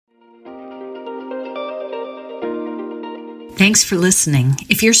Thanks for listening.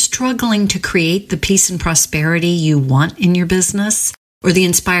 If you're struggling to create the peace and prosperity you want in your business, or the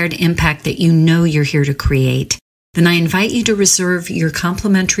inspired impact that you know you're here to create, then I invite you to reserve your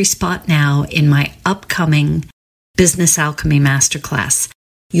complimentary spot now in my upcoming Business Alchemy Masterclass.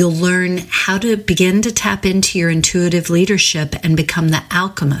 You'll learn how to begin to tap into your intuitive leadership and become the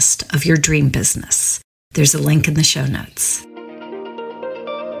alchemist of your dream business. There's a link in the show notes.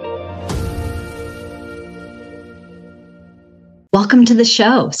 Welcome to the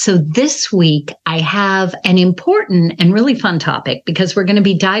show. So this week I have an important and really fun topic because we're going to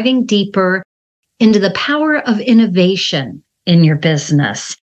be diving deeper into the power of innovation in your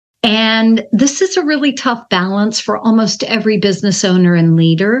business. And this is a really tough balance for almost every business owner and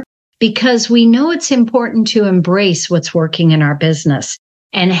leader because we know it's important to embrace what's working in our business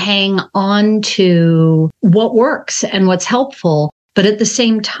and hang on to what works and what's helpful, but at the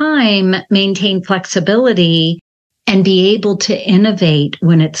same time, maintain flexibility and be able to innovate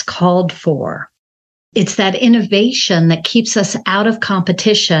when it's called for. It's that innovation that keeps us out of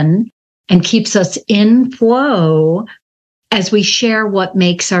competition and keeps us in flow as we share what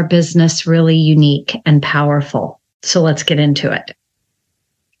makes our business really unique and powerful. So let's get into it.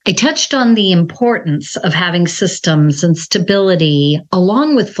 I touched on the importance of having systems and stability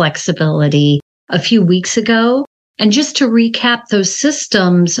along with flexibility a few weeks ago. And just to recap, those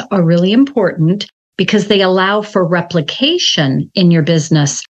systems are really important because they allow for replication in your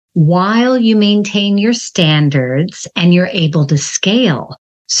business while you maintain your standards and you're able to scale.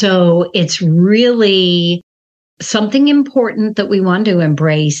 So it's really something important that we want to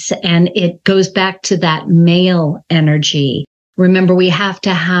embrace. And it goes back to that male energy. Remember, we have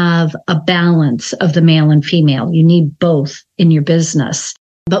to have a balance of the male and female. You need both in your business,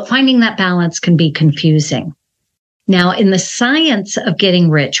 but finding that balance can be confusing. Now, in The Science of Getting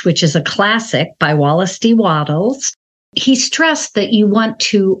Rich, which is a classic by Wallace D. Wattles, he stressed that you want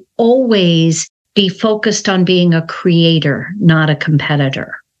to always be focused on being a creator, not a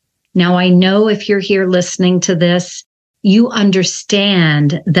competitor. Now, I know if you're here listening to this, you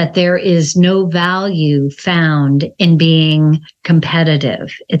understand that there is no value found in being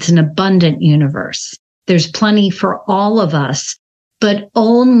competitive. It's an abundant universe. There's plenty for all of us, but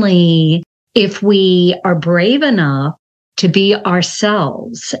only if we are brave enough to be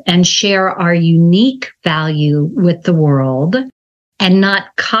ourselves and share our unique value with the world and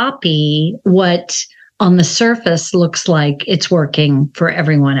not copy what on the surface looks like it's working for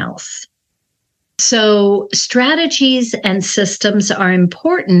everyone else. So strategies and systems are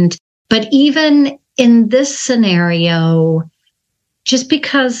important, but even in this scenario, just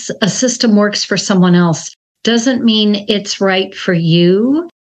because a system works for someone else doesn't mean it's right for you.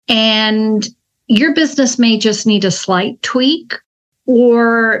 And your business may just need a slight tweak,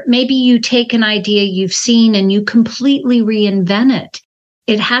 or maybe you take an idea you've seen and you completely reinvent it.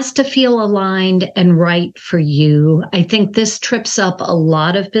 It has to feel aligned and right for you. I think this trips up a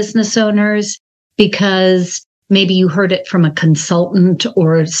lot of business owners because maybe you heard it from a consultant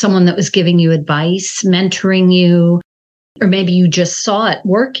or someone that was giving you advice, mentoring you, or maybe you just saw it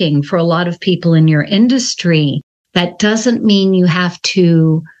working for a lot of people in your industry. That doesn't mean you have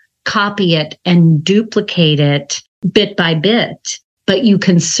to copy it and duplicate it bit by bit, but you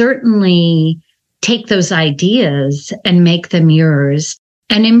can certainly take those ideas and make them yours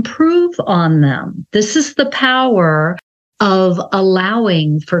and improve on them. This is the power of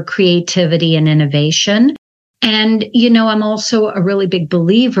allowing for creativity and innovation. And, I'm also a really big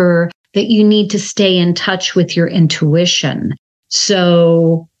believer that you need to stay in touch with your intuition.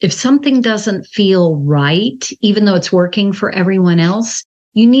 So if something doesn't feel right, even though it's working for everyone else,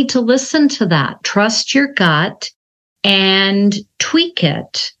 you need to listen to that. Trust your gut and tweak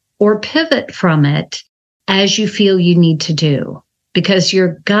it or pivot from it as you feel you need to do. Because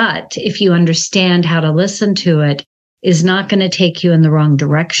your gut, if you understand how to listen to it, is not going to take you in the wrong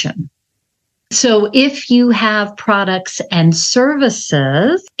direction. So if you have products and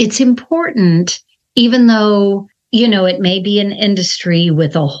services, it's important, even though, it may be an industry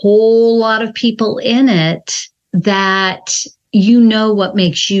with a whole lot of people in it, that you know what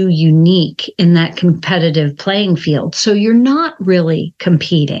makes you unique in that competitive playing field. So you're not really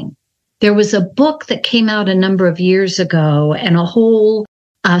competing. There was a book that came out a number of years ago and a whole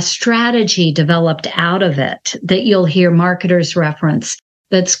strategy developed out of it that you'll hear marketers reference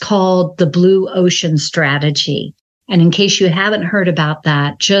that's called the Blue Ocean Strategy. And in case you haven't heard about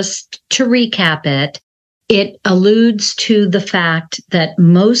that, just to recap it, it alludes to the fact that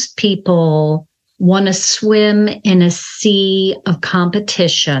most people want to swim in a sea of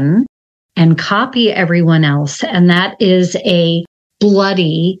competition and copy everyone else. And that is a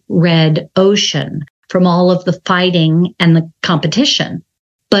bloody red ocean. from all of the fighting and the competition.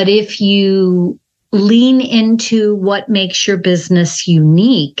 But if you lean into what makes your business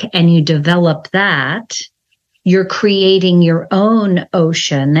unique and you develop that, you're creating your own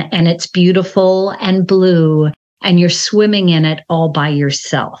ocean and it's beautiful and blue and you're swimming in it all by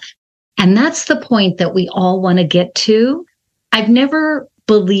yourself. And that's the point that we all want to get to. I've never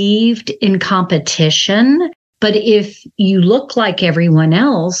believed in competition, but if you look like everyone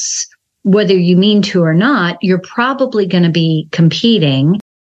else, whether you mean to or not, you're probably going to be competing.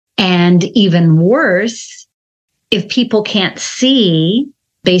 And even worse, if people can't see,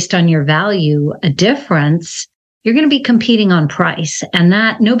 based on your value, a difference, you're going to be competing on price. And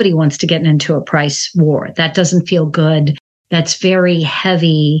that nobody wants to get into a price war. That doesn't feel good. That's very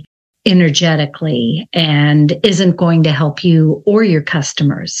heavy energetically and isn't going to help you or your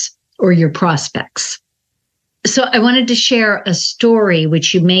customers or your prospects. So I wanted to share a story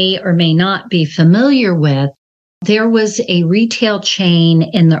which you may or may not be familiar with. There was a retail chain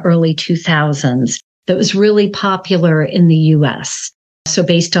in the early 2000s that was really popular in the US. So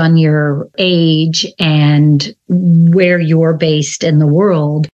based on your age and where you're based in the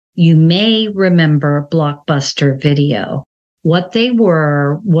world, you may remember Blockbuster Video. What they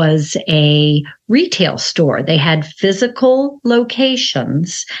were was a retail store. They had physical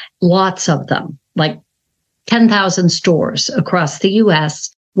locations, lots of them, like 10,000 stores across the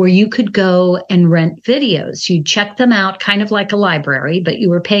US, where you could go and rent videos. You'd check them out kind of like a library, but you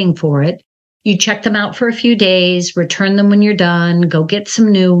were paying for it. You check them out for a few days, return them when you're done, go get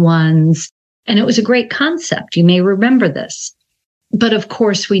some new ones. And it was a great concept. You may remember this. But of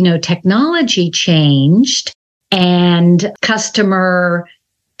course, we know technology changed and customer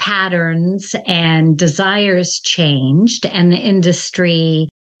patterns and desires changed and the industry,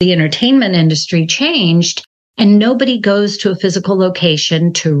 the entertainment industry changed, and nobody goes to a physical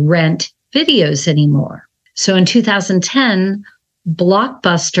location to rent videos anymore. So in 2010,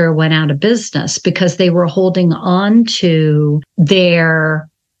 Blockbuster went out of business because they were holding on to their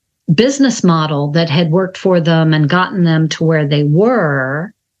business model that had worked for them and gotten them to where they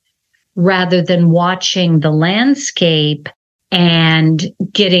were, rather than watching the landscape and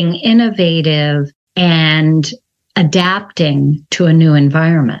getting innovative and adapting to a new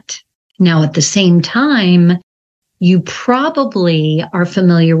environment. Now, at the same time, you probably are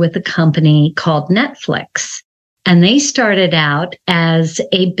familiar with a company called Netflix. And they started out as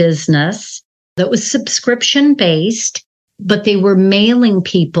a business that was subscription based, but they were mailing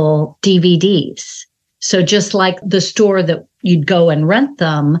people DVDs. So just like the store that you'd go and rent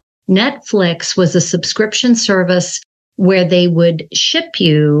them, Netflix was a subscription service where they would ship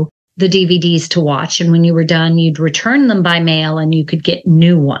you the DVDs to watch. And when you were done, you'd return them by mail and you could get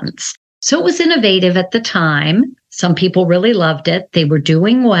new ones. So it was innovative at the time. Some people really loved it. They were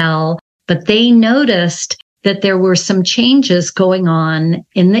doing well, but they noticed that there were some changes going on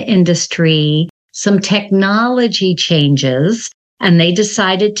in the industry, some technology changes, and they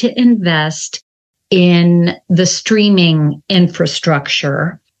decided to invest in the streaming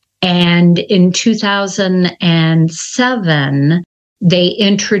infrastructure. And in 2007, they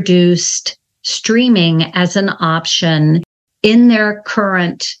introduced streaming as an option in their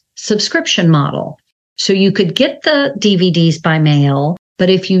current subscription model. So you could get the DVDs by mail, but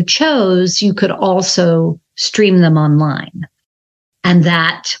if you chose, you could also stream them online. And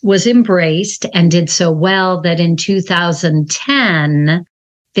that was embraced and did so well that in 2010,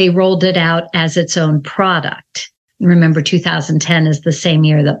 they rolled it out as its own product. Remember, 2010 is the same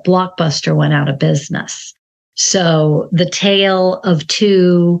year that Blockbuster went out of business. So the tale of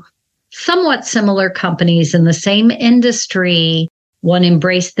two somewhat similar companies in the same industry, one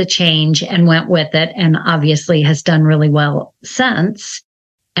embraced the change and went with it and obviously has done really well since,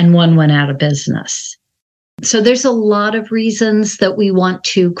 and one went out of business. So there's a lot of reasons that we want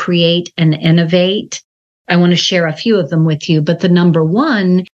to create and innovate. I want to share a few of them with you, but the number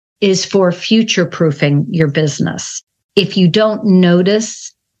one is for future-proofing your business. If you don't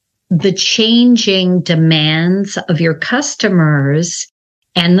notice the changing demands of your customers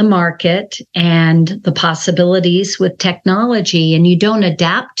and the market and the possibilities with technology, and you don't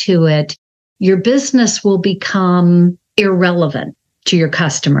adapt to it, your business will become irrelevant to your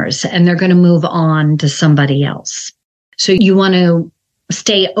customers and they're going to move on to somebody else. So you want to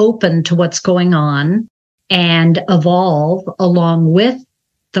stay open to what's going on and evolve along with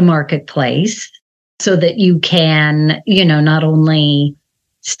the marketplace so that you can, not only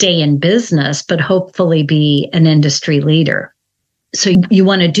stay in business, but hopefully be an industry leader. So you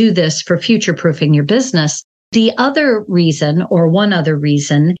want to do this for future-proofing your business. The other reason, or one other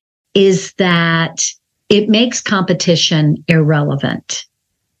reason, is that it makes competition irrelevant.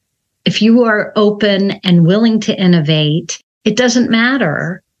 if you are open and willing to innovate, it doesn't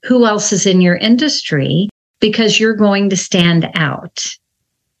matter who else is in your industry because you're going to stand out.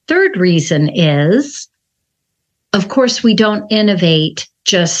 Third reason is, of course, we don't innovate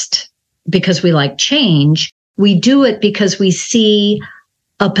just because we like change. We do it because we see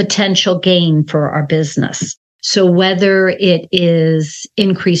a potential gain for our business. So whether it is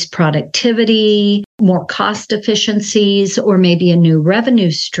increased productivity, more cost efficiencies, or maybe a new revenue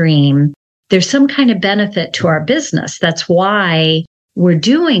stream, there's some kind of benefit to our business. That's why we're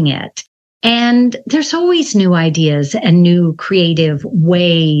doing it. And there's always new ideas and new creative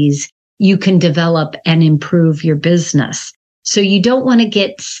ways you can develop and improve your business. So you don't want to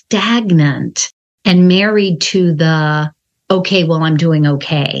get stagnant and married to the, okay, well, I'm doing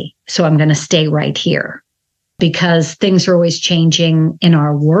okay, so I'm going to stay right here. Because things are always changing in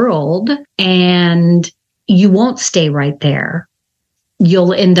our world and you won't stay right there.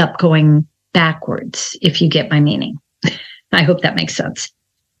 You'll end up going backwards, if you get my meaning. I hope that makes sense.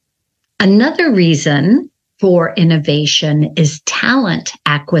 Another reason for innovation is talent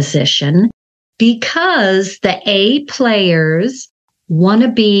acquisition, because the A players want to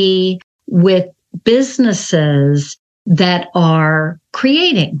be with businesses that are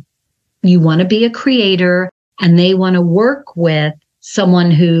creating. You want to be a creator, and they want to work with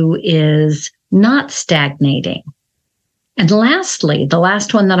someone who is not stagnating. And lastly, the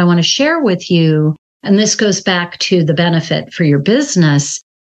last one that I want to share with you, and this goes back to the benefit for your business,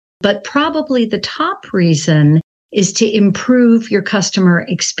 but probably the top reason is to improve your customer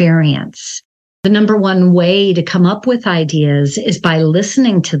experience. The number one way to come up with ideas is by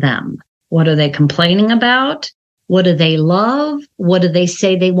listening to them. What are they complaining about? What do they love? What do they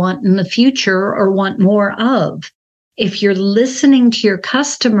say they want in the future or want more of? If you're listening to your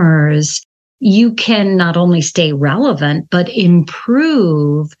customers, you can not only stay relevant, but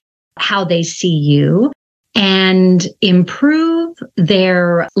improve how they see you and improve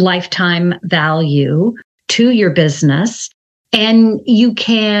their lifetime value to your business. And you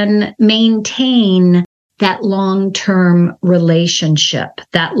can maintain that long-term relationship,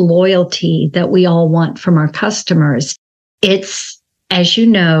 that loyalty that we all want from our customers. It's, as you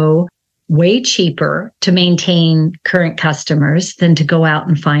know, way cheaper to maintain current customers than to go out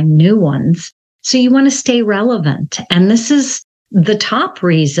and find new ones. So you want to stay relevant. And this is the top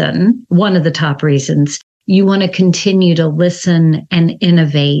reason, one of the top reasons you want to continue to listen and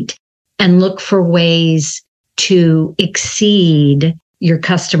innovate and look for ways to exceed your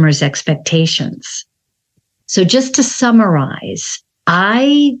customers' expectations. So just to summarize,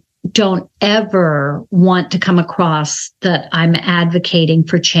 I don't ever want to come across that I'm advocating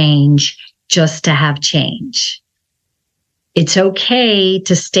for change just to have change. It's okay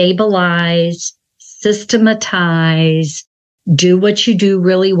to stabilize, systematize, do what you do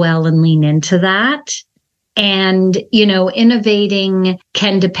really well and lean into that. And, innovating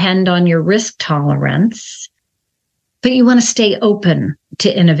can depend on your risk tolerance, but you want to stay open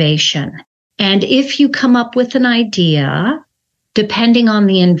to innovation. And if you come up with an idea, depending on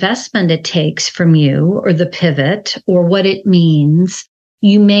the investment it takes from you or the pivot or what it means,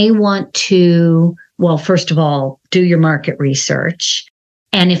 you may want to, well, first of all, do your market research.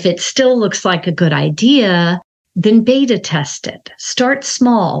 And if it still looks like a good idea, then beta test it. Start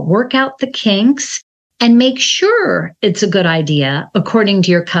small, work out the kinks, and make sure it's a good idea according to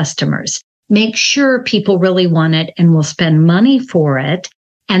your customers. Make sure people really want it and will spend money for it.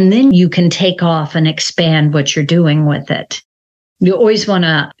 And then you can take off and expand what you're doing with it. You always want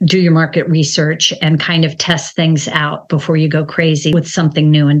to do your market research and kind of test things out before you go crazy with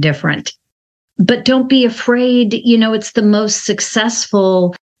something new and different. But don't be afraid. It's the most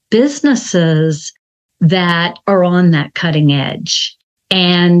successful businesses that are on that cutting edge.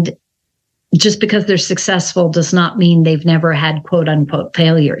 And just because they're successful does not mean they've never had quote unquote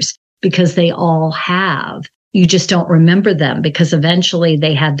failures, because they all have. You just don't remember them because eventually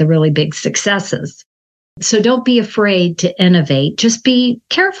they had the really big successes. So don't be afraid to innovate. Just be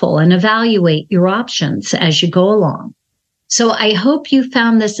careful and evaluate your options as you go along. So I hope you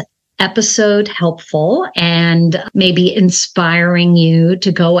found this episode helpful and maybe inspiring you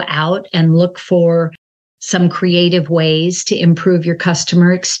to go out and look for some creative ways to improve your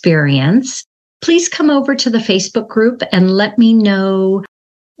customer experience. Please come over to the Facebook group and let me know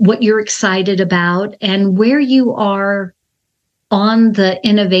what you're excited about and where you are on the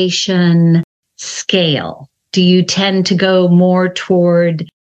innovation scale. Do you tend to go more toward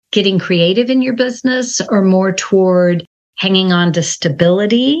getting creative in your business or more toward hanging on to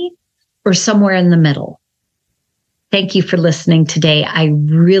stability or somewhere in the middle? Thank you for listening today. I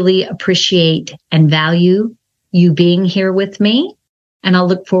really appreciate and value you being here with me. And I'll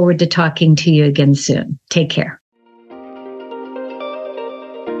look forward to talking to you again soon. Take care.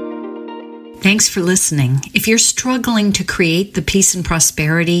 Thanks for listening. If you're struggling to create the peace and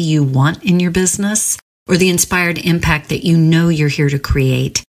prosperity you want in your business, or the inspired impact that you know you're here to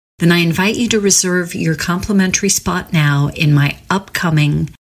create, then I invite you to reserve your complimentary spot now in my upcoming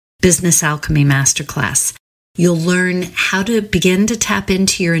Business Alchemy Masterclass. You'll learn how to begin to tap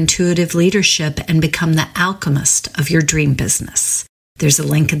into your intuitive leadership and become the alchemist of your dream business. There's a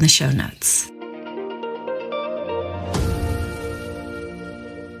link in the show notes.